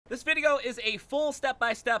This video is a full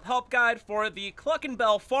step-by-step help guide for the Cluckin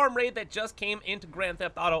Bell Farm Raid that just came into Grand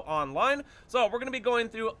Theft Auto Online. So we're going to be going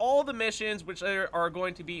through all the missions, which are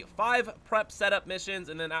going to be 5 prep setup missions,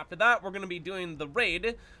 and then after that, we're going to be doing the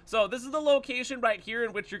raid. So this is the location right here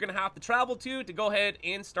in which you're going to have to travel to go ahead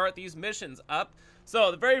and start these missions up.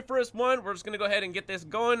 So the very first one, we're just going to go ahead and get this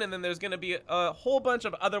going, and then there's going to be a whole bunch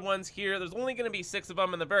of other ones here. There's only going to be 6 of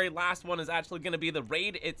them, and the very last one is actually going to be the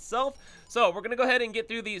raid itself. So we're going to go ahead and get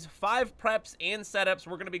through these 5 preps and setups.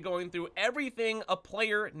 We're going to be going through everything a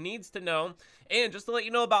player needs to know. And just to let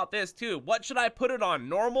you know about this too, what should I put it on?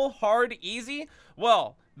 Normal, hard, easy?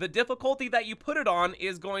 Well, the difficulty that you put it on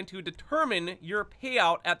is going to determine your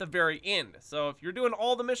payout at the very end. So if you're doing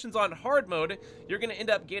all the missions on hard mode, you're going to end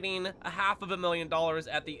up getting $500,000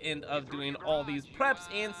 at the end of doing all these preps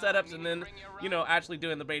and setups, and then, you know, actually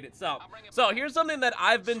doing the raid itself. So here's something that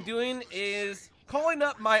I've been doing is calling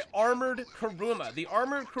up my armored Kuruma. The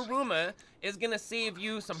armored Kuruma is going to save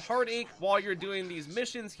you some heartache while you're doing these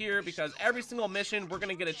missions here, because every single mission we're going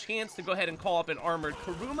to get a chance to go ahead and call up an armored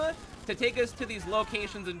Kuruma to take us to these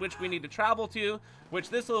locations in which we need to travel to, which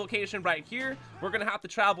this location right here, we're going to have to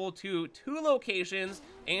travel to 2 locations,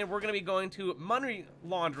 and we're going to be going to money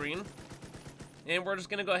laundering. And we're just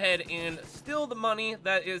going to go ahead and steal the money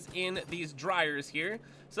that is in these dryers here.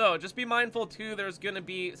 So just be mindful too, there's going to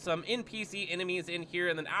be some NPC enemies in here,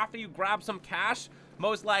 and then after you grab some cash,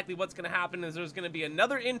 most likely what's going to happen is there's going to be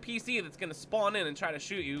another NPC that's going to spawn in and try to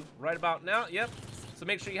shoot you right about now. Yep. So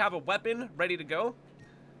make sure you have a weapon ready to go.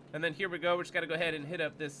 And then here we go. We just got to go ahead and hit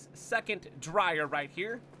up this second dryer right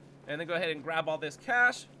here, and then go ahead and grab all this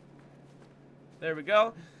cash. There we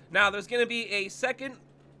go. Now there's going to be a second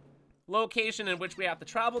location in which we have to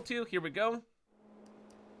travel to. Here we go.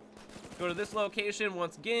 Go to this location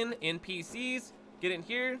once again. NPCs, get in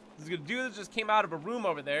here. This good dude just came out of a room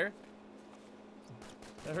over there.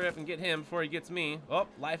 I'll hurry up and get him before he gets me. Oh,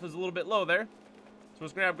 life is a little bit low there. So we're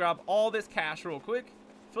just gonna grab all this cash real quick,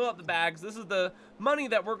 fill up the bags. This is the money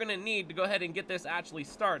that we're gonna need to go ahead and get this actually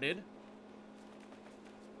started.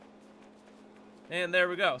 And there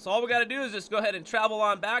we go. So all we got to do is just go ahead and travel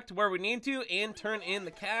on back to where we need to and turn in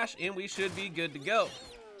the cash, and we should be good to go.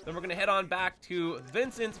 Then we're going to head on back to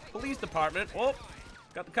Vincent's police department. Oh,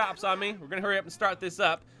 got the cops on me. We're going to hurry up and start this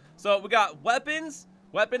up. So we got weapons,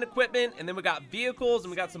 weapon equipment, and then we got vehicles,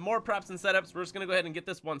 and we got some more preps and setups. We're just going to go ahead and get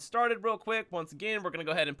this one started real quick. Once again, we're going to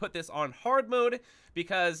go ahead and put this on hard mode,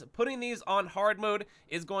 because putting these on hard mode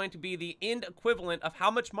is going to be the end equivalent of how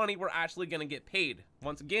much money we're actually going to get paid.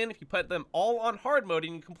 Once again, if you put them all on hard mode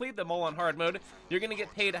and you complete them all on hard mode, you're going to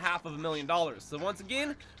get paid $500,000. So once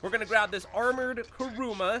again, we're going to grab this armored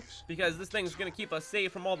Kuruma, because this thing's going to keep us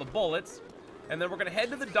safe from all the bullets. And then we're going to head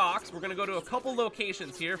to the docks. We're going to go to a couple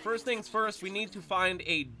locations here. First things first, we need to find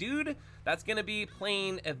a dude that's going to be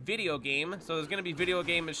playing a video game. So there's going to be video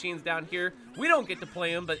game machines down here. We don't get to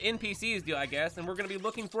play them, but NPCs do, I guess. And we're going to be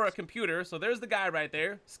looking for a computer. So there's the guy right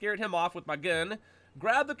there. Scared him off with my gun.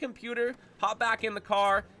 Grab the computer, hop back in the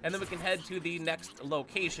car, and then we can head to the next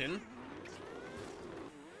location.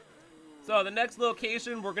 So the next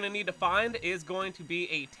location we're going to need to find is going to be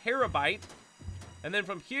a terabyte. And then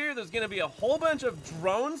from here, there's going to be a whole bunch of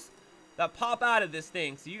drones that pop out of this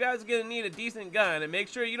thing. So you guys are going to need a decent gun, and make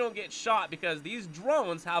sure you don't get shot, because these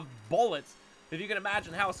drones have bullets. If you can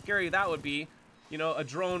imagine how scary that would be, you know, a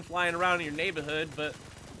drone flying around in your neighborhood, but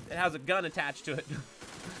it has a gun attached to it.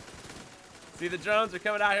 See, the drones are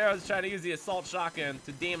coming out here. I was trying to use the assault shotgun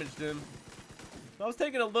to damage them. So I was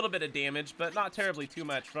taking a little bit of damage, but not terribly too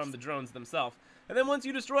much from the drones themselves. And then once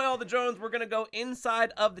you destroy all the drones, we're going to go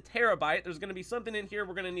inside of the terabyte. There's going to be something in here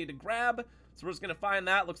we're going to need to grab. So we're just going to find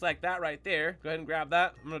that. Looks like that right there. Go ahead and grab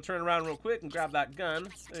that. I'm going to turn around real quick and grab that gun.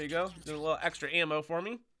 There you go. Doing a little extra ammo for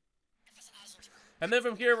me. And then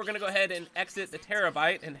from here, we're going to go ahead and exit the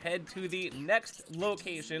terabyte and head to the next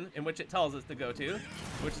location in which it tells us to go to,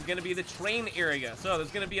 which is going to be the train area. So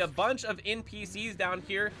there's going to be a bunch of NPCs down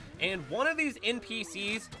here, and one of these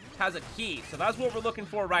NPCs has a key. So that's what we're looking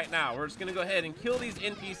for right now. We're just going to go ahead and kill these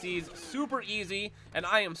NPCs super easy, and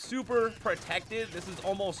I am super protected. This is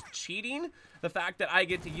almost cheating. The fact that I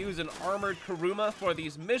get to use an armored Kuruma for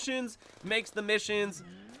these missions makes the missions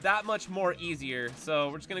that much more easier. So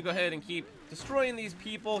we're just gonna go ahead and keep destroying these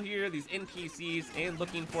people here, these NPCs, and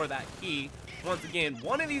looking for that key. Once again,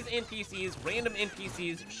 one of these NPCs, random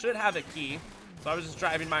NPCs, should have a key. So I was just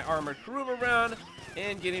driving my armored Kuruma around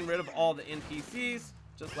and getting rid of all the NPCs,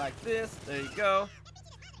 just like this. There you go.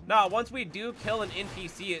 Now, once we do kill an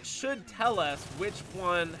NPC, it should tell us which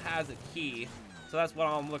one has a key. So that's what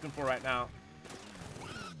I'm looking for right now.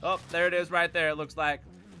 Oh, there it is right there, it looks like.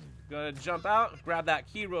 Gonna jump out, grab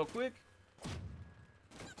that key real quick.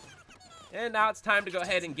 And now it's time to go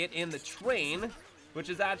ahead and get in the train, which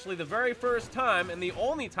is actually the very first time and the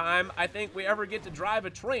only time I think we ever get to drive a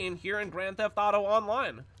train here in Grand Theft Auto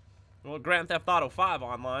Online. Well, Grand Theft Auto 5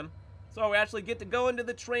 Online. So we actually get to go into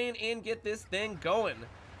the train and get this thing going.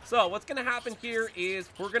 So what's going to happen here is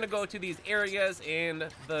we're going to go to these areas and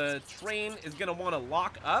the train is going to want to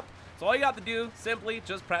lock up. So all you have to do, simply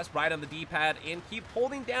just press right on the D-pad and keep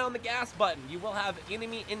holding down the gas button. You will have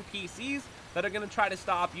enemy NPCs that are going to try to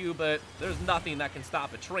stop you, but there's nothing that can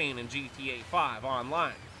stop a train in GTA 5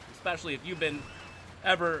 Online. Especially if you've been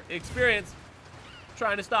ever experienced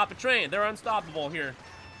trying to stop a train. They're unstoppable here.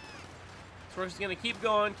 So we're just going to keep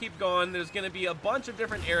going, keep going. There's going to be a bunch of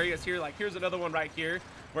different areas here. Like here's another one right here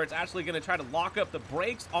where it's actually going to try to lock up the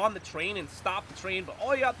brakes on the train and stop the train. But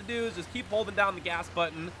all you have to do is just keep holding down the gas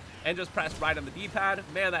button and just press right on the D-pad.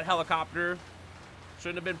 Man, that helicopter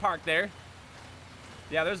shouldn't have been parked there.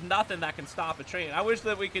 Yeah, there's nothing that can stop a train. I wish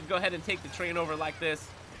that we could go ahead and take the train over like this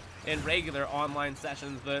in regular online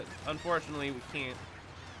sessions, but unfortunately we can't.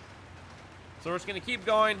 So we're just going to keep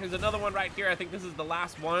going. Here's another one right here. I think this is the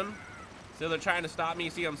last one. So they're trying to stop me. You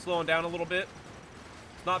see I'm slowing down a little bit.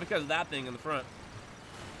 It's not because of that thing in the front.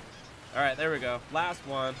 All right, there we go. Last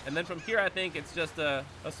one. And then from here, I think it's just a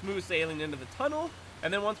smooth sailing into the tunnel.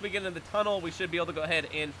 And then once we get into the tunnel, we should be able to go ahead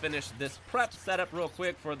and finish this prep setup real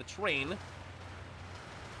quick for the train.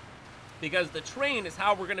 Because the train is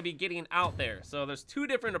how we're going to be getting out there. So there's two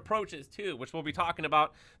different approaches too, which we'll be talking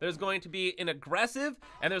about. There's going to be an aggressive,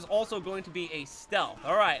 and there's also going to be a stealth.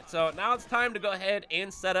 All right, so now it's time to go ahead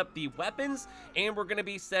and set up the weapons, and we're going to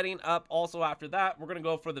be setting up also after that, we're going to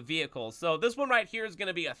go for the vehicles. So this one right here is going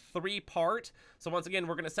to be a 3-part. So once again,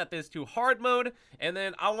 we're going to set this to hard mode, and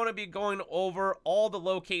then I want to be going over all the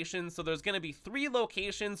locations. So there's going to be 3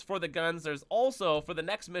 locations for the guns. There's also, for the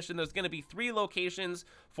next mission, there's going to be 3 locations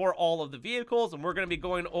for all of the vehicles, and we're going to be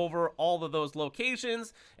going over all of those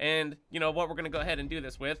locations and, you know, what we're going to go ahead and do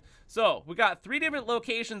this with. So we got 3 different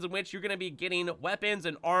locations in which you're going to be getting weapons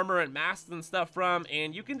and armor and masks and stuff from,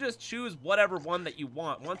 and you can just choose whatever one that you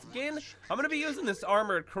want. Once again, I'm going to be using this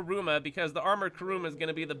armored Kuruma because the armored Kuruma is going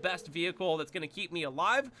to be the best vehicle that's going to keep me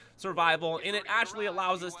alive, survival, and it actually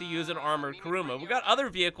allows us to use an armored Kuruma. We got other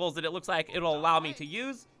vehicles that it looks like it'll allow me to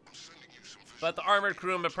use, but the armored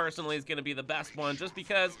Kuruma personally is going to be the best one just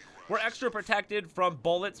because we're extra protected from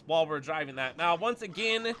bullets while we're driving that. Now, once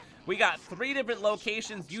again, we got 3 different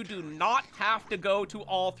locations. You do not have to go to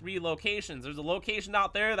all 3 locations. There's a location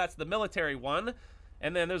out there, that's the military one.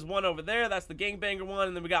 And then there's one over there, that's the gangbanger one,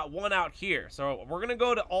 and then we got one out here. So we're gonna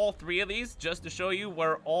go to all 3 of these just to show you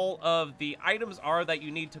where all of the items are that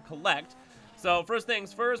you need to collect. So first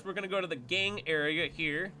things first, we're gonna go to the gang area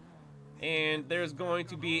here. And there's going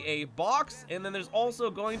to be a box, and then there's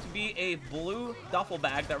also going to be a blue duffel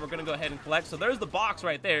bag that we're going to go ahead and collect. So there's the box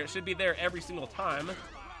right there. It should be there every single time.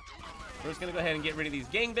 We're just going to go ahead and get rid of these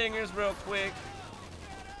gangbangers real quick.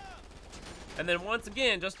 And then once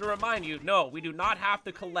again, just to remind you, no, we do not have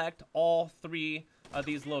to collect all 3 of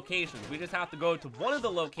these locations. We just have to go to one of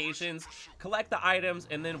the locations, collect the items,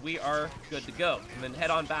 and then we are good to go. And then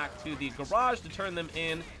head on back to the garage to turn them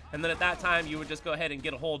in. And then at that time, you would just go ahead and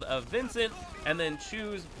get a hold of Vincent and then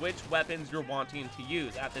choose which weapons you're wanting to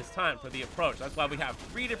use at this time for the approach. That's why we have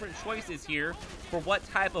 3 different choices here for what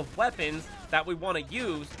type of weapons that we want to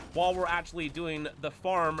use while we're actually doing the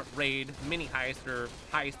farm raid mini heist, or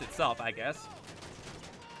heist itself, I guess.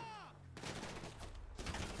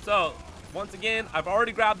 So once again, I've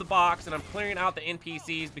already grabbed the box and I'm clearing out the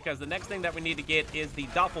NPCs because the next thing that we need to get is the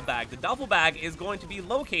duffel bag. The duffel bag is going to be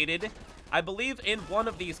located, I believe, in one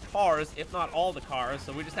of these cars, if not all the cars.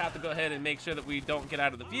 So we just have to go ahead and make sure that we don't get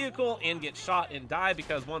out of the vehicle and get shot and die,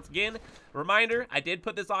 because once again, reminder, I did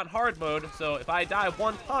put this on hard mode. So if I die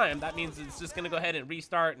one time, that means it's just going to go ahead and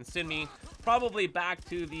restart and send me probably back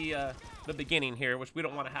to the beginning here, which we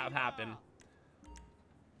don't want to have happen.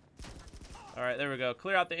 All right, there we go.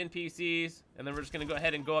 Clear out the NPCs, and then we're just going to go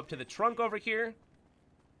ahead and go up to the trunk over here.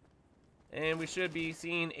 And we should be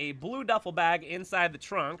seeing a blue duffel bag inside the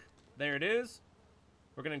trunk. There it is.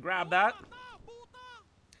 We're going to grab that.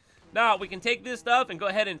 Now, we can take this stuff and go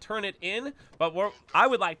ahead and turn it in, but what I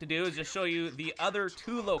would like to do is just show you the other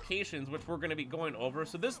 2 locations which we're going to be going over.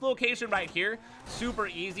 So this location right here, super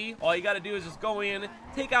easy. All you got to do is just go in,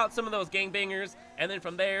 take out some of those gangbangers, and then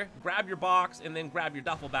from there, grab your box and then grab your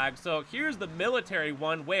duffel bag. So here's the military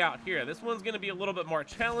one way out here. This one's going to be a little bit more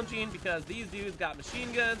challenging because these dudes got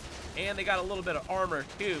machine guns and they got a little bit of armor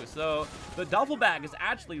too. So the duffel bag is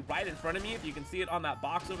actually right in front of me. If you can see it on that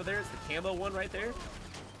box over there, it's the camo one right there.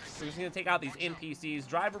 We're just going to take out these NPCs,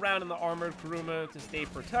 drive around in the armored Kuruma to stay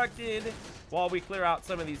protected while we clear out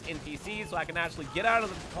some of these NPCs so I can actually get out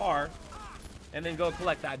of the car and then go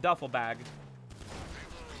collect that duffel bag.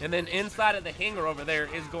 And then inside of the hangar over there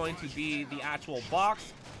is going to be the actual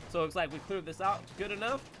box. So it looks like we cleared this out good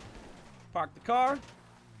enough. Park the car.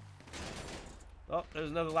 Oh, there's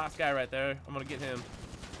another last guy right there. I'm gonna get him.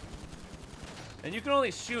 And you can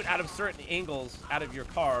only shoot out of certain angles out of your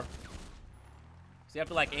car. So you have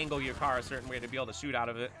to like angle your car a certain way to be able to shoot out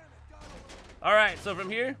of it. All right, so from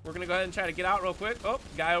here, we're gonna go ahead and try to get out real quick. Oh,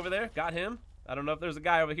 guy over there, got him. I don't know if there's a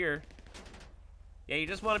guy over here. Yeah, you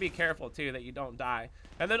just want to be careful too that you don't die.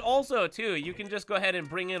 And then also too, you can just go ahead and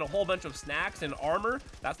bring in a whole bunch of snacks and armor.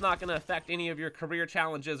 That's not going to affect any of your career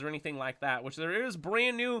challenges or anything like that, which there is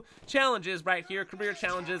brand new challenges right here, career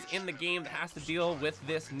challenges in the game that has to deal with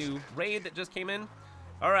this new raid that just came in.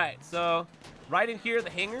 All right, so right in here,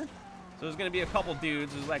 the hangar. So there's going to be a couple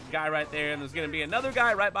dudes. There's like a guy right there, and there's going to be another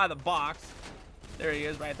guy right by the box. There he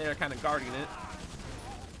is right there, kind of guarding it.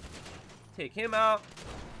 Take him out.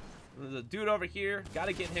 There's a dude over here.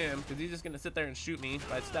 Gotta get him, because he's just gonna sit there and shoot me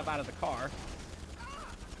if I step out of the car.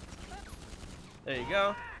 There you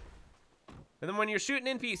go. And then when you're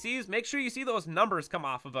shooting NPCs, make sure you see those numbers come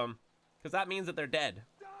off of them, because that means that they're dead.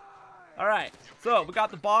 Alright, so we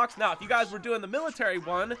got the box. Now, if you guys were doing the military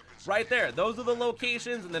one, right there, those are the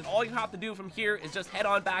locations, and then all you have to do from here is just head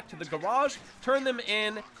on back to the garage, turn them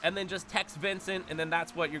in, and then just text Vincent, and then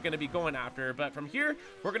that's what you're going to be going after. But from here,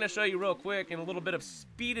 we're going to show you real quick in a little bit of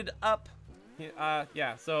speeded up.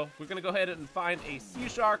 Yeah, so we're going to go ahead and find a sea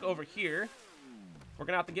shark over here. We're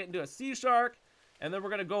going to have to get into a sea shark. And then we're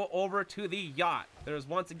going to go over to the yacht. There's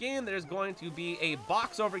once again, there's going to be a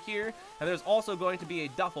box over here. And there's also going to be a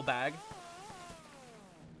duffel bag.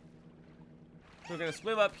 So we're going to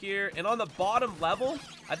swim up here. And on the bottom level,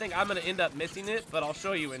 I think I'm going to end up missing it, but I'll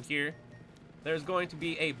show you in here. There's going to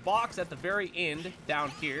be a box at the very end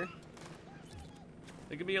down here.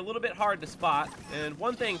 It can be a little bit hard to spot. And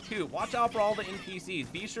one thing too, watch out for all the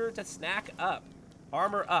NPCs. Be sure to snack up,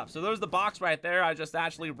 armor up. So there's the box right there. I just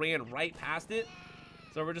actually ran right past it.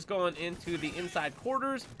 So we're just going into the inside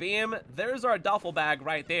quarters. Bam, there's our duffel bag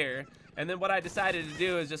right there. And then what I decided to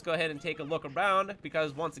do is just go ahead and take a look around,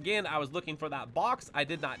 because once again, I was looking for that box. I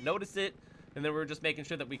did not notice it. And then we were just making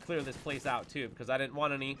sure that we clear this place out too, because I didn't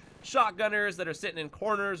want any shotgunners that are sitting in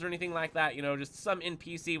corners or anything like that. You know, just some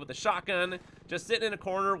NPC with a shotgun just sitting in a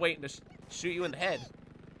corner waiting to shoot you in the head.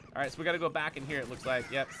 All right, so we got to go back in here, it looks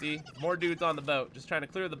like. Yep, see? More dudes on the boat. Just trying to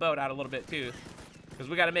clear the boat out a little bit too, because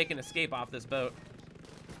we got to make an escape off this boat.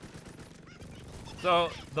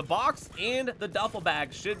 So the box and the duffel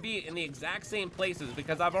bag should be in the exact same places,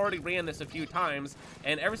 because I've already ran this a few times,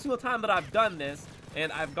 and every single time that I've done this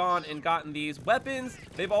and I've gone and gotten these weapons,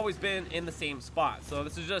 they've always been in the same spot. So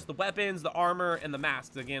this is just the weapons, the armor, and the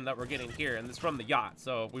masks again that we're getting here, and this is from the yacht.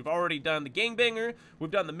 So we've already done the gangbanger,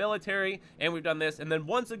 we've done the military, and we've done this. And then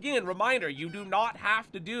once again, reminder, you do not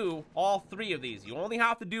have to do all three of these. You only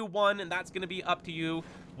have to do one, and that's going to be up to you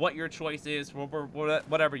what your choice is for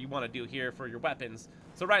whatever you want to do here for your weapons.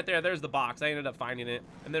 So right there, there's the box. I ended up finding it.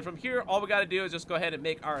 And then from here, all we got to do is just go ahead and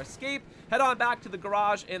make our escape, head on back to the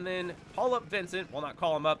garage, and then call up Vincent. Well, not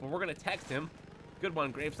call him up, but we're going to text him. Good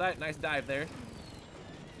one, Gravesight. Nice dive there.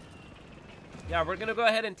 Yeah, we're going to go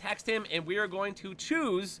ahead and text him, and we are going to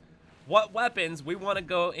choose what weapons we want to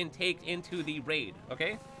go and take into the raid,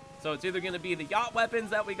 okay? So it's either going to be the yacht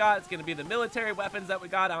weapons that we got, it's going to be the military weapons that we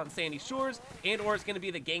got out in Sandy Shores, and or it's going to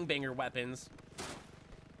be the gangbanger weapons,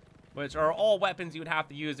 which are all weapons you would have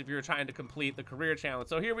to use if you were trying to complete the career challenge.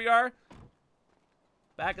 So here we are,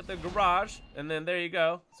 back at the garage, and then there you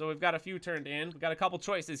go. So we've got a few turned in. We've got a couple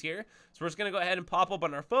choices here. So we're just going to go ahead and pop up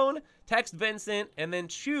on our phone, text Vincent, and then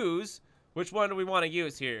choose which one do we want to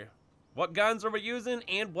use here. What guns are we using,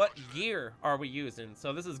 and what gear are we using?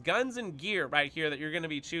 So this is guns and gear right here that you're going to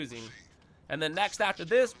be choosing. And then next after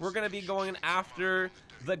this, we're going to be going after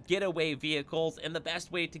the getaway vehicles and the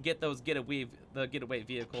best way to get those getaway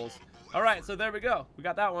vehicles. All right, so there we go. We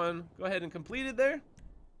got that one. Go ahead and complete it there.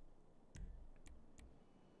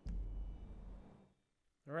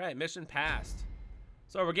 All right, mission passed.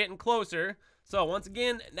 So we're getting closer. So once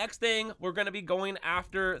again, next thing, we're going to be going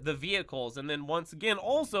after the vehicles. And then once again,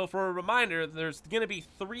 also for a reminder, there's going to be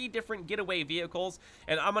 3 different getaway vehicles.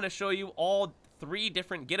 And I'm going to show you all 3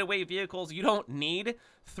 different getaway vehicles. You don't need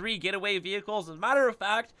 3 getaway vehicles. As a matter of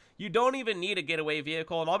fact, you don't even need a getaway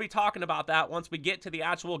vehicle, and I'll be talking about that once we get to the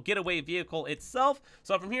actual getaway vehicle itself.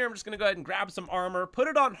 So from here, I'm just going to go ahead and grab some armor, put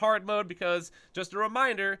it on hard mode, because just a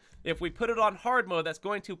reminder, if we put it on hard mode, that's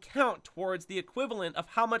going to count towards the equivalent of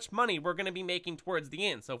how much money we're going to be making towards the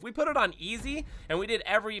end. So if we put it on easy and we did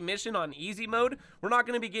every mission on easy mode, we're not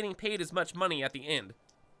going to be getting paid as much money at the end.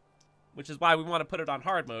 which is why we want to put it on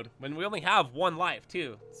hard mode when we only have 1 life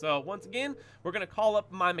too. So once again, we're going to call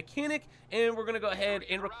up my mechanic and we're going to go ahead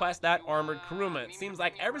and request that armored Kuruma. It seems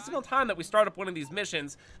like every single time that we start up one of these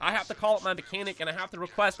missions, I have to call up my mechanic and I have to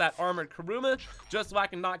request that armored Kuruma just so I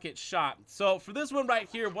can not get shot. So for this one right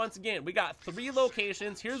here, once again, we got 3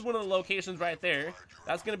 locations. Here's one of the locations right there.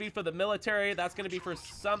 That's going to be for the military. That's going to be for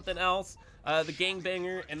something else, the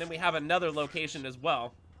gangbanger, and then we have another location as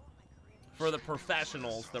well for the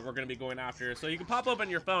professionals that we're going to be going after. So you can pop open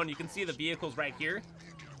your phone, you can see the vehicles right here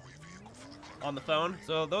on the phone.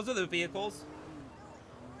 So those are the vehicles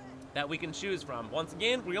that we can choose from. Once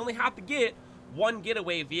again, we only have to get 1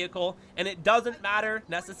 getaway vehicle, and it doesn't matter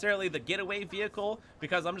necessarily the getaway vehicle,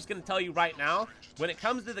 because I'm just going to tell you right now, when it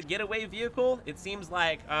comes to the getaway vehicle, it seems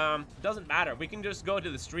like it doesn't matter. We can just go to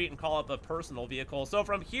the street and call up a personal vehicle. So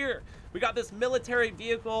from here, we got this military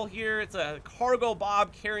vehicle here. It's a cargo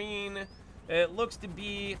bob carrying, it looks to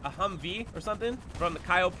be a Humvee or something from the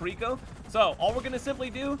Cayo Perico. So all we're going to simply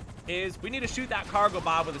do is we need to shoot that cargo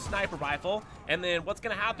bob with a sniper rifle. And then what's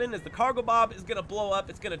going to happen is the cargo bob is going to blow up.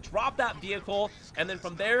 It's going to drop that vehicle. And then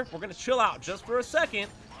from there, we're going to chill out just for a second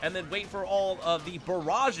and then wait for all of the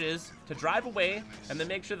barrages to drive away and then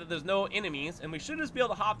make sure that there's no enemies. And we should just be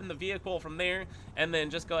able to hop in the vehicle from there and then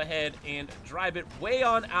just go ahead and drive it way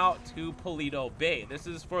on out to Paleto Bay. This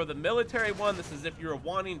is for the military one. This is if you're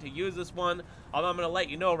wanting to use this one. Although I'm going to let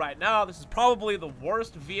you know right now, this is probably the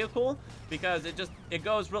worst vehicle because it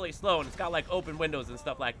goes really slow and it's got like open windows and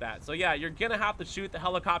stuff like that. So yeah, you're going to have to shoot the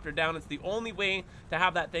helicopter down. It's the only way to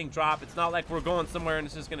have that thing drop. It's not like we're going somewhere and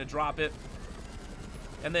it's just going to drop it.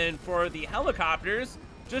 And then for the helicopters,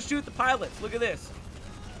 just shoot the pilots. Look at this.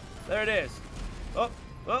 There it is. Oh,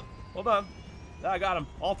 hold on. I got them.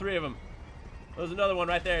 All 3 of them. There's another one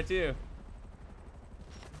right there too.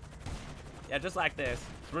 Yeah, just like this.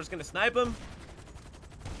 So we're just going to snipe them.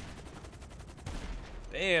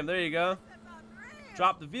 Bam, there you go.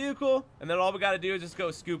 Drop the vehicle. And then all we got to do is just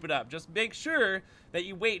go scoop it up. Just make sure that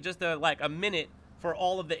you wait just like a minute for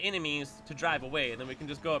all of the enemies to drive away, and then we can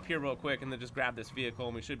just go up here real quick and then just grab this vehicle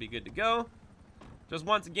and we should be good to go. Just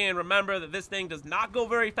once again, remember that this thing does not go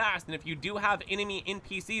very fast, and if you do have enemy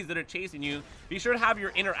NPCs that are chasing you, be sure to have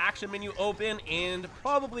your interaction menu open and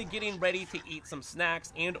probably getting ready to eat some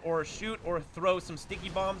snacks and or shoot or throw some sticky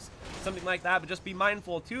bombs, something like that. But just be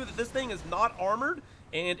mindful too that this thing is not armored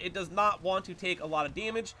and it does not want to take a lot of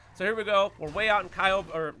damage. So here we go. We're way out in Cayo,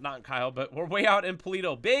 or not in Cayo, but we're way out in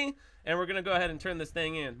Paleto Bay. And we're going to go ahead and turn this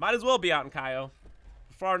thing in. Might as well be out in Cayo.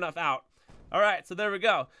 Far enough out. All right, so there we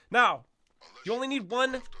go. Now, you only need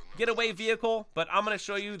 1 getaway vehicle, but I'm going to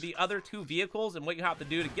show you the other 2 vehicles and what you have to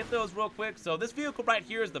do to get those real quick. So this vehicle right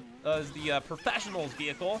here is the professional's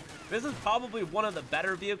vehicle. This is probably one of the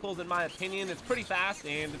better vehicles in my opinion. It's pretty fast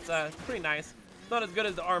and it's pretty nice. It's not as good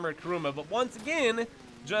as the armored Kuruma, but once again,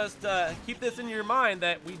 just keep this in your mind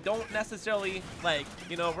that we don't necessarily, like,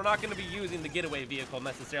 you know, we're not going to be using the getaway vehicle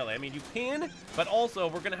necessarily. I mean, you can, but also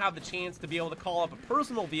we're going to have the chance to be able to call up a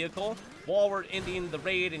personal vehicle while we're ending the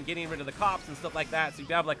raid and getting rid of the cops and stuff like that. So you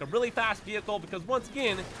can have like a really fast vehicle, because once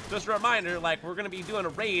again, just a reminder, like, we're going to be doing a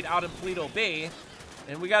raid out in Paleto Bay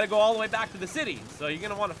and we got to go all the way back to the city. So you're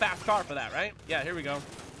going to want a fast car for that, right? Yeah, here we go.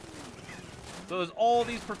 So there's all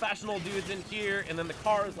these professional dudes in here, and then the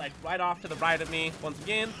car is like right off to the right of me. Once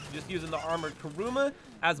again, just using the armored Kuruma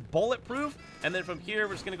as bulletproof. And then from here,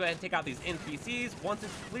 we're just gonna go ahead and take out these NPCs. Once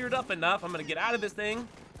it's cleared up enough, I'm gonna get out of this thing.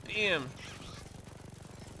 Bam.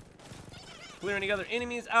 Clear any other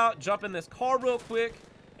enemies out, jump in this car real quick,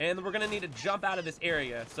 and we're gonna need to jump out of this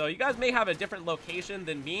area. So you guys may have a different location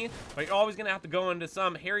than me, but you're always gonna have to go into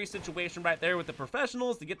some hairy situation right there with the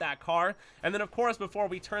professionals to get that car. And then of course, before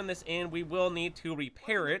we turn this in, we will need to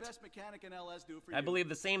repair it. I believe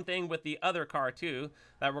the same thing with the other car too,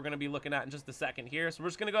 that we're gonna be looking at in just a second here. So we're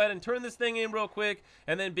just gonna go ahead and turn this thing in real quick,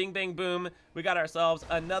 and then bing bang boom, we got ourselves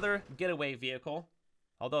another getaway vehicle.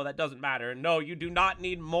 Although that doesn't matter. No, you do not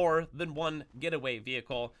need more than 1 getaway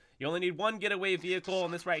vehicle. You only need 1 getaway vehicle,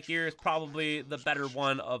 and this right here is probably the better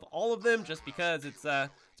one of all of them, just because it's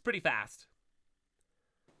pretty fast.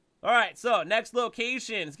 All right, so next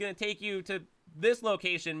location is going to take you to this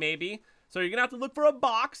location maybe. So you're going to have to look for a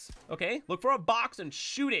box, okay? Look for a box and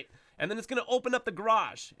shoot it, and then it's going to open up the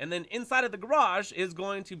garage. And then inside of the garage is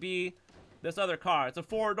going to be this other car. It's a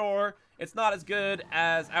 4-door. It's not as good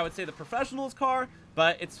as, I would say, the professional's car,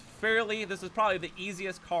 but it's fairly, this is probably the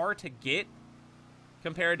easiest car to get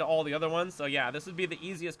compared to all the other ones. So yeah, this would be the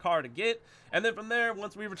easiest car to get. And then from there,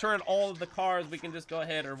 once we return all of the cars, we can just go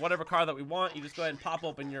ahead, or whatever car that we want, you just go ahead and pop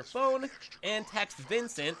open your phone and text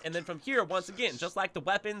Vincent. And then from here, once again, just like the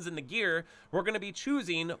weapons and the gear, we're going to be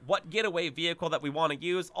choosing what getaway vehicle that we want to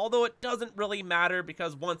use. Although it doesn't really matter,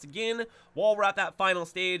 because once again, while we're at that final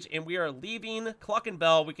stage and we are leaving Cluckin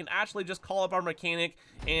Bell, we can actually just call up our mechanic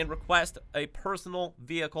and request a personal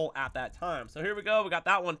vehicle at that time. So here we go. We got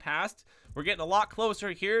that one passed. We're getting a lot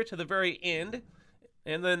closer here to the very end.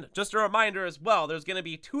 And then just a reminder as well, there's going to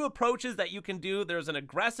be 2 approaches that you can do. There's an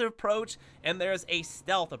aggressive approach and there's a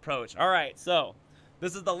stealth approach. All right, so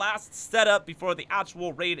this is the last setup before the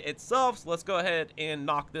actual raid itself. So let's go ahead and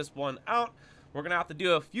knock this one out. We're going to have to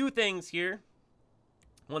do a few things here.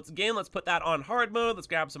 Once again, let's put that on hard mode. Let's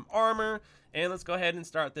grab some armor and let's go ahead and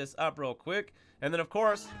start this up real quick. And then, of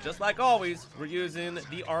course, just like always, we're using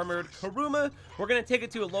the armored Kuruma. We're going to take it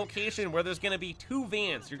to a location where there's going to be 2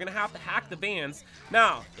 vans. You're going to have to hack the vans.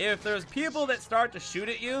 Now, if there's people that start to shoot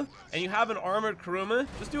at you and you have an armored Kuruma,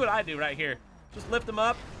 just do what I do right here. Just lift them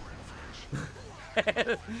up.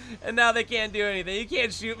 And now they can't do anything. You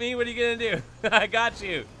can't shoot me. What are you going to do? I got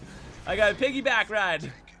you. I got a piggyback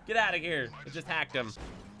ride. Get out of here. I just hacked him.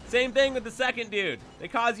 Same thing with the second dude. They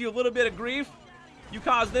cause you a little bit of grief. You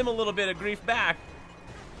cause them a little bit of grief back.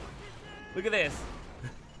 Look at this.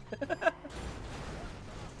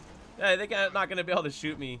 Hey, they're not going to be able to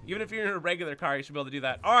shoot me. Even if you're in a regular car, you should be able to do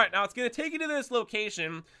that. All right, now it's going to take you to this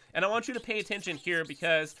location, and I want you to pay attention here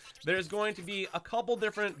because there's going to be a couple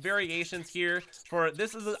different variations here. For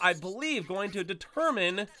this is, I believe, going to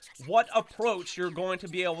determine what approach you're going to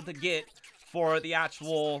be able to get for the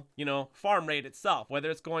actual, you know, farm raid itself,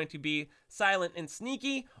 whether it's going to be silent and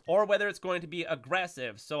sneaky or whether it's going to be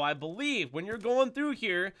aggressive. So I believe when you're going through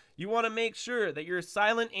here, you want to make sure that you're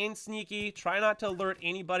silent and sneaky. Try not to alert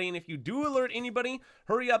anybody, and if you do alert anybody,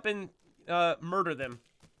 hurry up and murder them.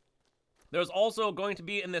 There's also going to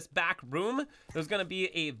be in this back room, there's going to be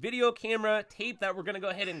a video camera tape that we're going to go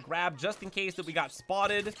ahead and grab just in case that we got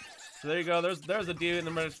spotted. So there you go. There's a dude, and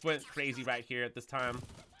the murder just went crazy right here at this time.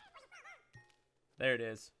 There it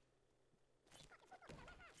is.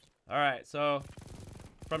 All right, so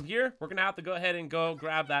from here, we're gonna have to go ahead and go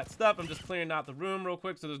grab that stuff. I'm just clearing out the room real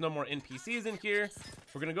quick so there's no more NPCs in here.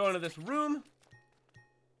 We're gonna go into this room.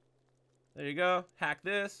 There you go. Hack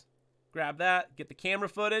this. Grab that. Get the camera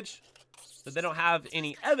footage so they don't have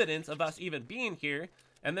any evidence of us even being here.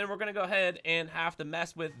 And then we're gonna go ahead and have to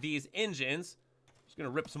mess with these engines. Just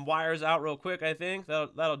gonna rip some wires out real quick, I think.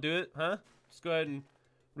 That'll do it, huh? Just go ahead and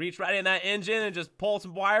reach right in that engine and just pull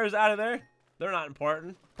some wires out of there. They're not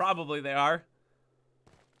important. Probably they are.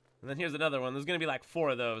 And then here's another one. There's going to be like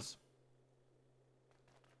 4 of those.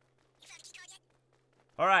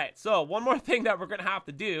 All right, so one more thing that we're going to have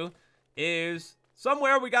to do is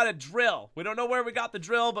somewhere we got a drill. We don't know where we got the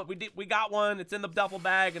drill, but we got one. It's in the duffel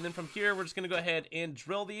bag. And then from here, we're just going to go ahead and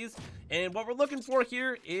drill these. And what we're looking for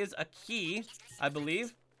here is a key, I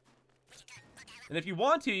believe. And if you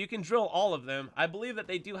want to, you can drill all of them. I believe that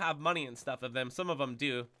they do have money and stuff of them. Some of them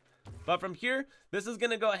do. But from here, this is going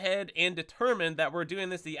to go ahead and determine that we're doing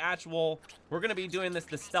this we're going to be doing this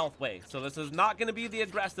the stealth way. So this is not going to be the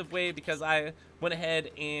aggressive way because I went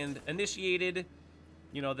ahead and initiated,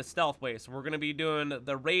 you know, the stealth way. So we're going to be doing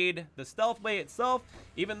the raid the stealth way itself,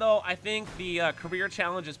 even though I think the career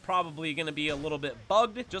challenge is probably going to be a little bit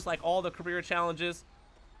bugged, just like all the career challenges.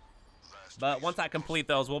 But once I complete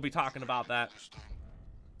those, we'll be talking about that.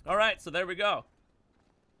 All right, so there we go.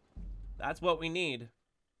 That's what we need.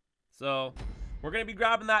 So we're going to be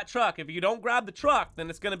grabbing that truck. If you don't grab the truck, then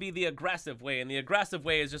it's going to be the aggressive way. And the aggressive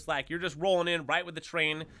way is just like you're just rolling in right with the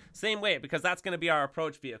train. Same way, because that's going to be our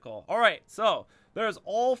approach vehicle. All right, so there's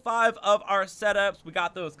all 5 of our setups. We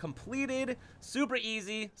got those completed. Super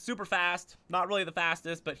easy, super fast. Not really the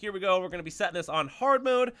fastest, but here we go. We're going to be setting this on hard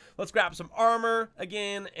mode. Let's grab some armor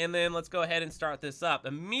again, and then let's go ahead and start this up.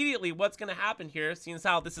 Immediately, what's going to happen here, seeing as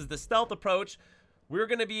how this is the stealth approach, we're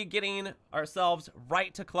going to be getting ourselves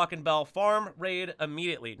right to Cluckin Bell Farm Raid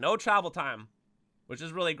immediately. No travel time, which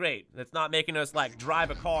is really great. It's not making us, like, drive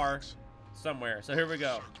a car somewhere. So here we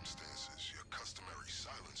go.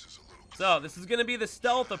 So this is going to be the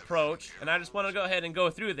stealth approach, and I just want to go ahead and go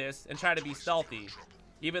through this and try to be stealthy.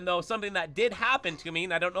 Even though something that did happen to me,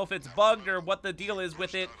 and I don't know if it's bugged or what the deal is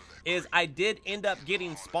with it, is I did end up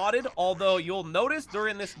getting spotted. Although you'll notice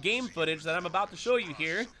during this game footage that I'm about to show you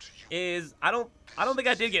here is I don't think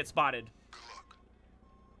I did get spotted.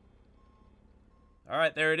 All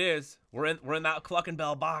right, there it is. We're in that Cluckin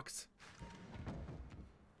Bell box.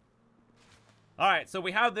 All right, so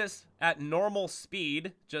we have this at normal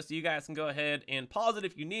speed, just so you guys can go ahead and pause it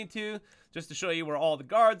if you need to. just to show you where all the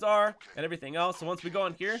guards are and everything else. So once we go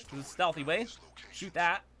in here, this is a stealthy way. Shoot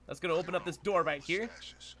that. That's going to open up this door right here.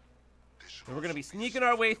 And we're going to be sneaking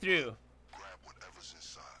our way through.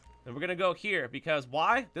 And we're going to go here because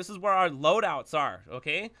why? This is where our loadouts are,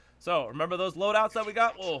 okay? So remember those loadouts that we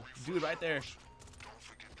got? Oh, dude, right there.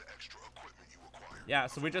 Yeah,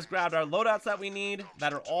 so we just grabbed our loadouts that we need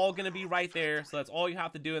that are all going to be right there. So that's all you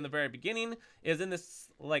have to do in the very beginning is in this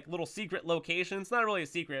like little secret location. It's not really a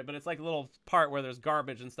secret, but it's like a little part where there's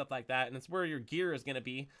garbage and stuff like that. And it's where your gear is going to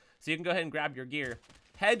be. So you can go ahead and grab your gear.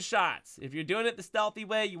 Headshots. If you're doing it the stealthy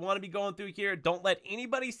way, you want to be going through here. Don't let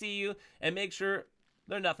anybody see you and make sure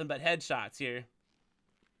they're nothing but headshots here.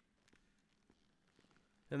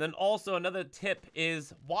 And then also another tip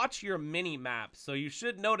is watch your mini map. So you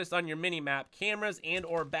should notice on your mini map cameras and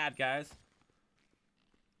or bad guys.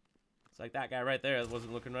 It's like that guy right there that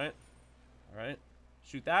wasn't looking right. All right,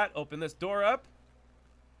 shoot that. Open this door up.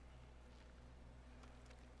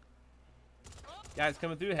 Guys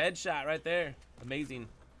coming through, headshot right there. Amazing.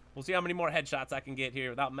 We'll see how many more headshots I can get here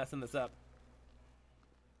without messing this up.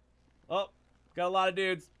 Oh, got a lot of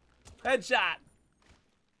dudes. Headshot.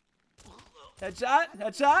 Headshot,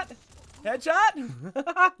 headshot,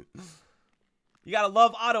 headshot. You gotta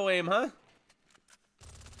love auto aim, huh?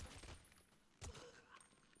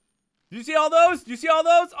 Do you see all those? Do you see all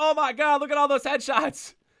those? Oh my god, look at all those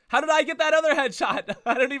headshots. How did I get that other headshot?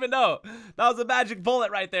 I don't even know. That was a magic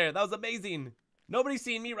bullet right there. That was amazing. Nobody's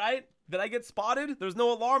seen me, right? Did I get spotted? There's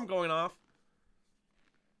no alarm going off.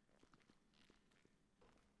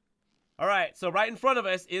 All right, so right in front of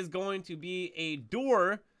us is going to be a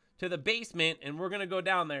door to the basement, and we're gonna go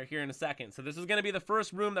down there here in a second. So this is gonna be the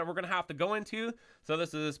first room that we're gonna have to go into. So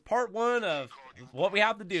this is part one of what we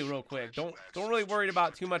have to do real quick. Don't really worry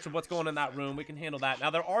about too much of what's going in that room. We can handle that.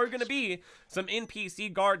 Now there are gonna be some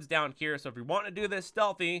NPC guards down here. So if you want to do this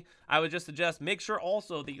stealthy, I would just suggest make sure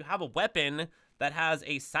also that you have a weapon that has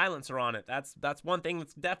a silencer on it. That's one thing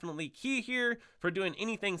that's definitely key here for doing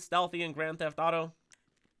anything stealthy in Grand Theft Auto.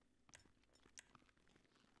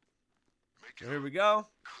 So here we go.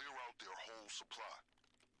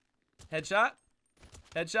 Headshot,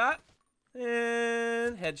 headshot,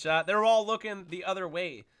 and headshot. They're all looking the other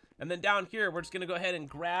way. And then down here, we're just going to go ahead and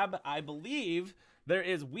grab, I believe, there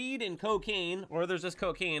is weed and cocaine, or there's just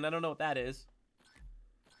cocaine. I don't know what that is.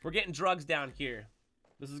 We're getting drugs down here.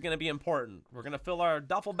 This is going to be important. We're going to fill our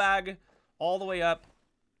duffel bag all the way up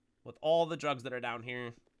with all the drugs that are down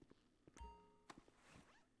here.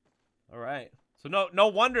 All right. So no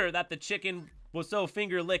wonder that the chicken was so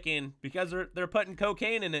finger licking because they're putting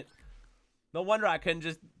cocaine in it. No wonder I couldn't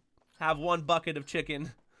just have one bucket of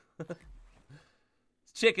chicken. This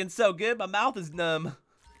chicken's so good, my mouth is numb.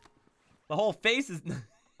 My whole face is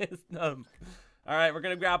numb. All right, we're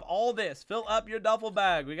gonna grab all this. Fill up your duffel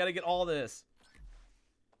bag. We gotta get all this.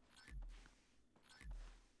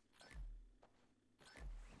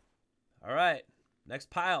 All right, next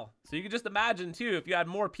pile. So you can just imagine too, if you had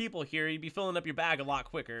more people here, you'd be filling up your bag a lot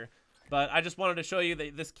quicker. But I just wanted to show you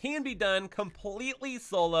that this can be done completely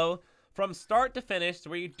solo from start to finish,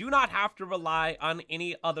 where you do not have to rely on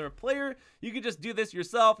any other player. You can just do this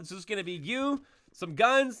yourself. It's just going to be you, some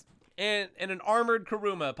guns, and an armored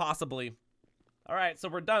Kuruma, possibly. All right, so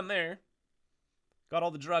we're done there. Got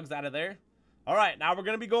all the drugs out of there. All right, now we're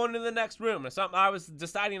going to be going into the next room. And something I was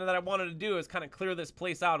deciding that I wanted to do is kind of clear this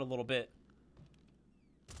place out a little bit.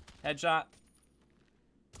 Headshot.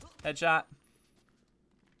 Headshot.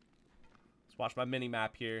 Let's watch my mini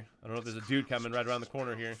map here. I don't know if there's a dude coming right around the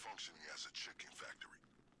corner here.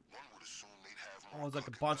 Oh, there's like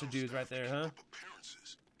a bunch of dudes right there, huh?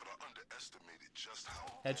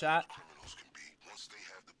 Headshot.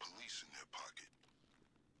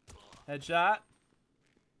 Headshot.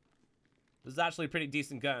 This is actually a pretty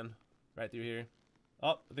decent gun right through here.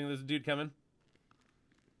 Oh, I think there's a dude coming.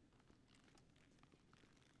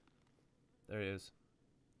 There he is.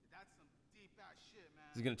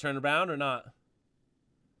 Is he gonna turn around or not?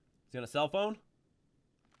 Is he on a cell phone?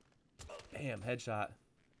 Damn, headshot.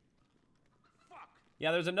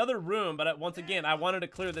 Yeah, there's another room, but once again, I wanted to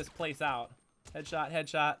clear this place out. Headshot,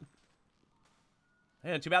 headshot.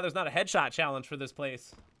 Man, too bad there's not a headshot challenge for this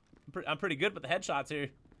place. I'm pretty good with the headshots here.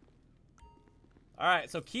 All right,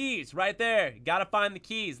 so keys right there. You gotta find the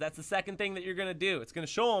keys. That's the second thing that you're gonna do. It's gonna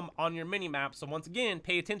show them on your mini map. So once again,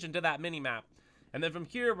 pay attention to that mini map. And then from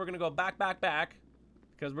here, we're gonna go back,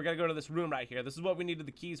 because we're gonna go to this room right here. This is what we needed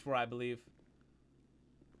the keys for, I believe.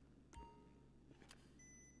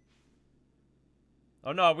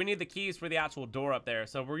 Oh no, we need the keys for the actual door up there.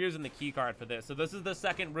 So we're using the key card for this. So this is the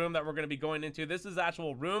second room that we're going to be going into. This is the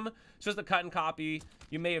actual room. It's just a cut and copy.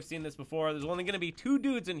 You may have seen this before. There's only going to be 2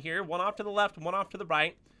 dudes in here. One off to the left, one off to the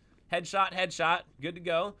right. Headshot, headshot. Good to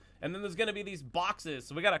go. And then there's going to be these boxes.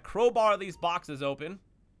 So we got to crowbar these boxes open.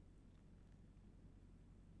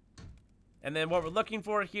 And then what we're looking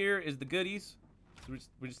for here is the goodies. So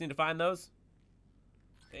we just need to find those.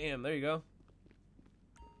 Damn, there you go.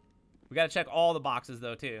 We got to check all the boxes,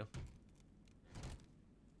 though, too.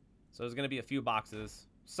 So there's going to be a few boxes.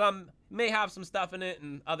 Some may have some stuff in it,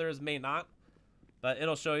 and others may not. But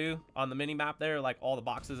it'll show you on the mini-map there, like, all the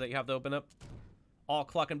boxes that you have to open up. All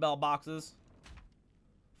Cluckin Bell boxes.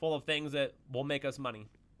 Full of things that will make us money.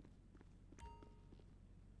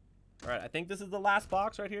 Alright, I think this is the last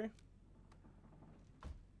box right here.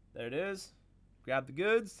 There it is. Grab the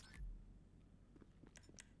goods.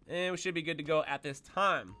 And we should be good to go at this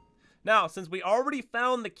time. Now, since we already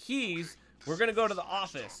found the keys, we're going to go to the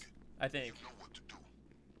office, I think.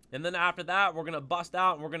 And then after that, we're going to bust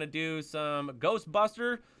out and we're going to do some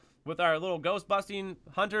Ghostbuster with our little ghost busting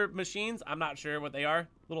hunter machines. I'm not sure what they are.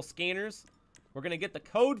 Little scanners. We're going to get the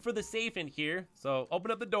code for the safe in here. So open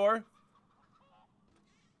up the door.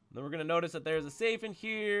 Then we're going to notice that there's a safe in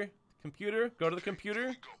here. Computer. Go to the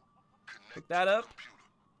computer. Pick that up.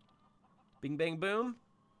 Bing, bang, boom.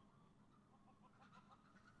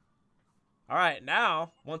 Alright,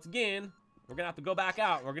 now, once again, we're going to have to go back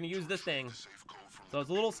out. We're going to use this thing. So it's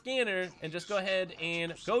a little scanner, and just go ahead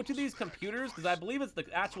and go to these computers, because I believe it's the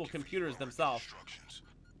actual computers themselves.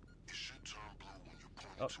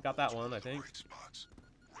 Oh, got that one, I think.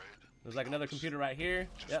 There's like another computer right here.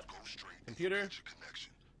 Yep, computer.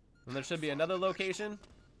 And there should be another location.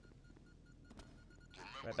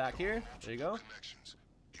 Right back here. There you go.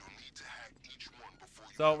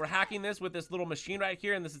 So we're hacking this with this little machine right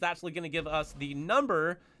here, and this is actually going to give us the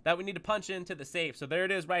number that we need to punch into the safe. So there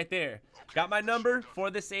it is right there. Got my number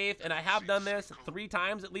for the safe, and I have done this 3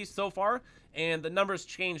 times at least so far, and the number's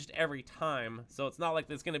changed every time. So it's not like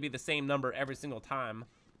it's going to be the same number every single time.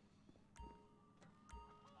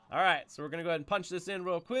 Alright, so we're going to go ahead and punch this in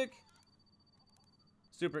real quick.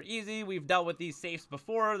 Super easy. We've dealt with these safes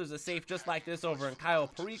before. There's a safe just like this over in Cayo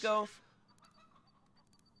Perico.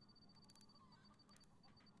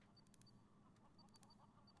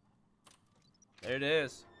 There it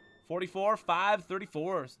is. 44, 5,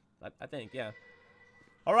 34s. I think, yeah.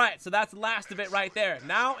 Alright, so that's the last of it right there.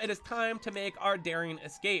 Now it is time to make our daring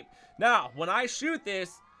escape. Now, when I shoot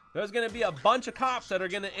this, there's going to be a bunch of cops that are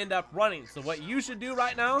going to end up running. So what you should do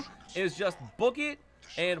right now is just book it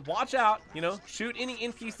and watch out, you know, shoot any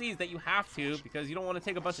NPCs that you have to, because you don't want to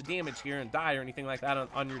take a bunch of damage here and die or anything like that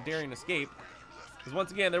on your daring escape. Because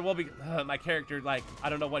once again, there will be, my character, like, I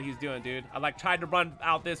don't know what he's doing, dude. I, like, tried to run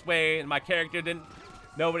out this way, and my character didn't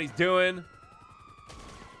know what he's doing.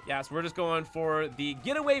 Yeah, so we're just going for the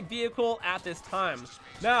getaway vehicle at this time.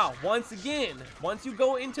 Now, once again, once you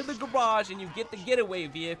go into the garage and you get the getaway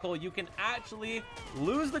vehicle, you can actually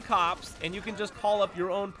lose the cops, and you can just call up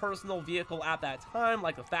your own personal vehicle at that time,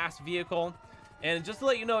 like a fast vehicle. And just to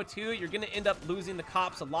let you know, too, you're going to end up losing the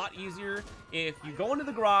cops a lot easier if you go into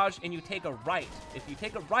the garage and you take a right. If you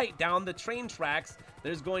take a right down the train tracks,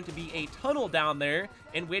 there's going to be a tunnel down there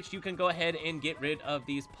in which you can go ahead and get rid of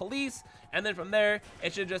these police. And then from there,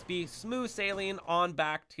 it should just be smooth sailing on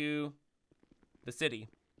back to the city.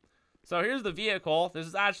 So here's the vehicle. This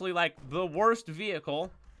is actually like the worst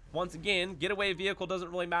vehicle. Once again, getaway vehicle doesn't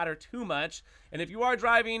really matter too much. And if you are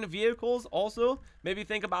driving vehicles also, maybe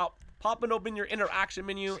think about popping open your interaction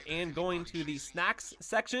menu and going to the snacks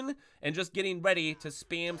section and just getting ready to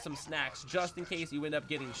spam some snacks just in case you end up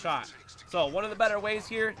getting shot. So one of the better ways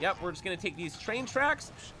here, yep, we're just going to take these train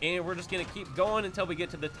tracks and we're just going to keep going until we get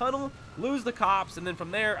to the tunnel, lose the cops, and then from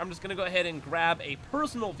there I'm just going to go ahead and grab a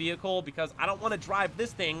personal vehicle because I don't want to drive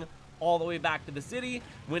this thing all the way back to the city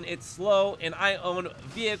when it's slow, and I own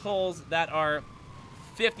vehicles that are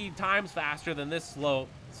 50 times faster than this slow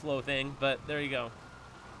thing, but there you go.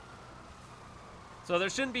 So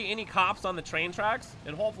there shouldn't be any cops on the train tracks,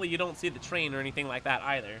 and hopefully you don't see the train or anything like that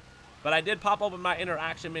either. But I did pop open my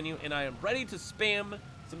interaction menu, and I am ready to spam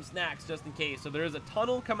some snacks just in case. So there is a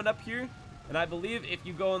tunnel coming up here, and I believe if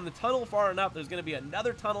you go in the tunnel far enough, there's going to be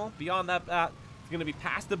another tunnel beyond that. It's going to be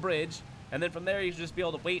past the bridge, and then from there you should just be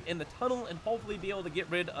able to wait in the tunnel and hopefully be able to get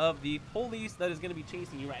rid of the police that is going to be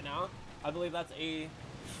chasing you right now. I believe that's a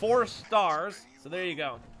 4 stars, so there you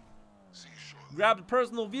go. Grab a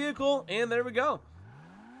personal vehicle, and there we go.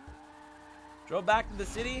 Drove back to the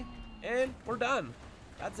city, and we're done.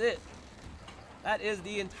 That's it. That is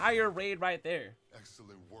the entire raid right there.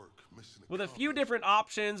 Excellent work. with a few different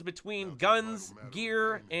options between guns,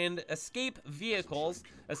 gear, and escape vehicles.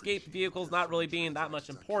 Escape vehicles not really being that much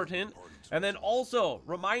important. And then also,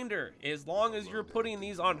 reminder, as long as you're putting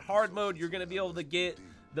these on hard mode, you're going to be able to get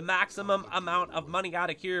the maximum amount of money out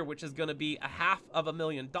of here, which is going to be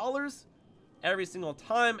 $500,000 every single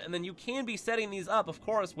time. And then you can be setting these up, of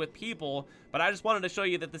course, with people, but I just wanted to show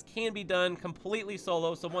you that this can be done completely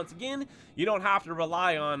solo. So once again, you don't have to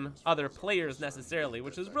rely on other players necessarily,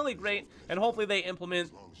 which is really great. And hopefully they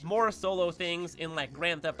implement more solo things in like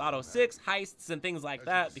Grand Theft Auto 6 heists and things like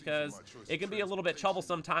that, because it can be a little bit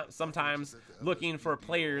troublesome sometimes looking for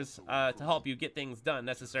players to help you get things done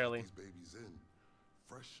necessarily.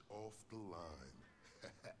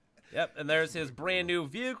 Yep, and there's his brand new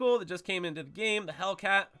vehicle that just came into the game, the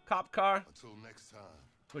Hellcat cop car,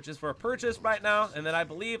 which is for a purchase right now. And then I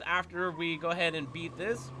believe after we go ahead and beat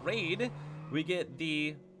this raid, we get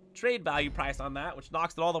the trade value price on that, which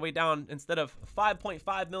knocks it all the way down. Instead of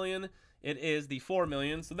 5.5 million, it is the 4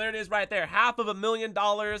 million. So there it is right there,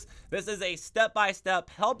 $500,000. This is a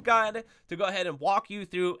step-by-step help guide to go ahead and walk you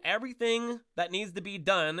through everything that needs to be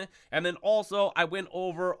done. And then also I went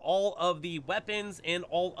over all of the weapons and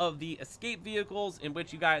all of the escape vehicles in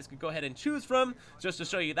which you guys could go ahead and choose from, just to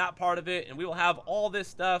show you that part of it. And we will have all this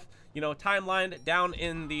stuff, you know, timelined down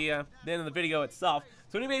in the end of the video itself.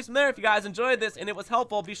 So anyways, from there, if you guys enjoyed this and it was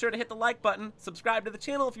helpful, be sure to hit the like button, subscribe to the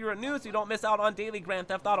channel if you're new so you don't miss out on daily Grand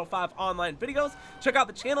Theft Auto 5 online videos. Check out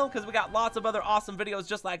the channel because we got lots of other awesome videos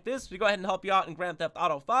just like this to go ahead and help you out in Grand Theft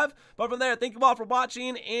Auto 5. But from there, thank you all for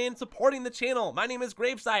watching and supporting the channel. My name is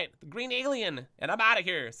GRAVESIGHT, the Green Alien, and I'm out of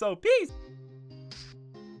here. So peace!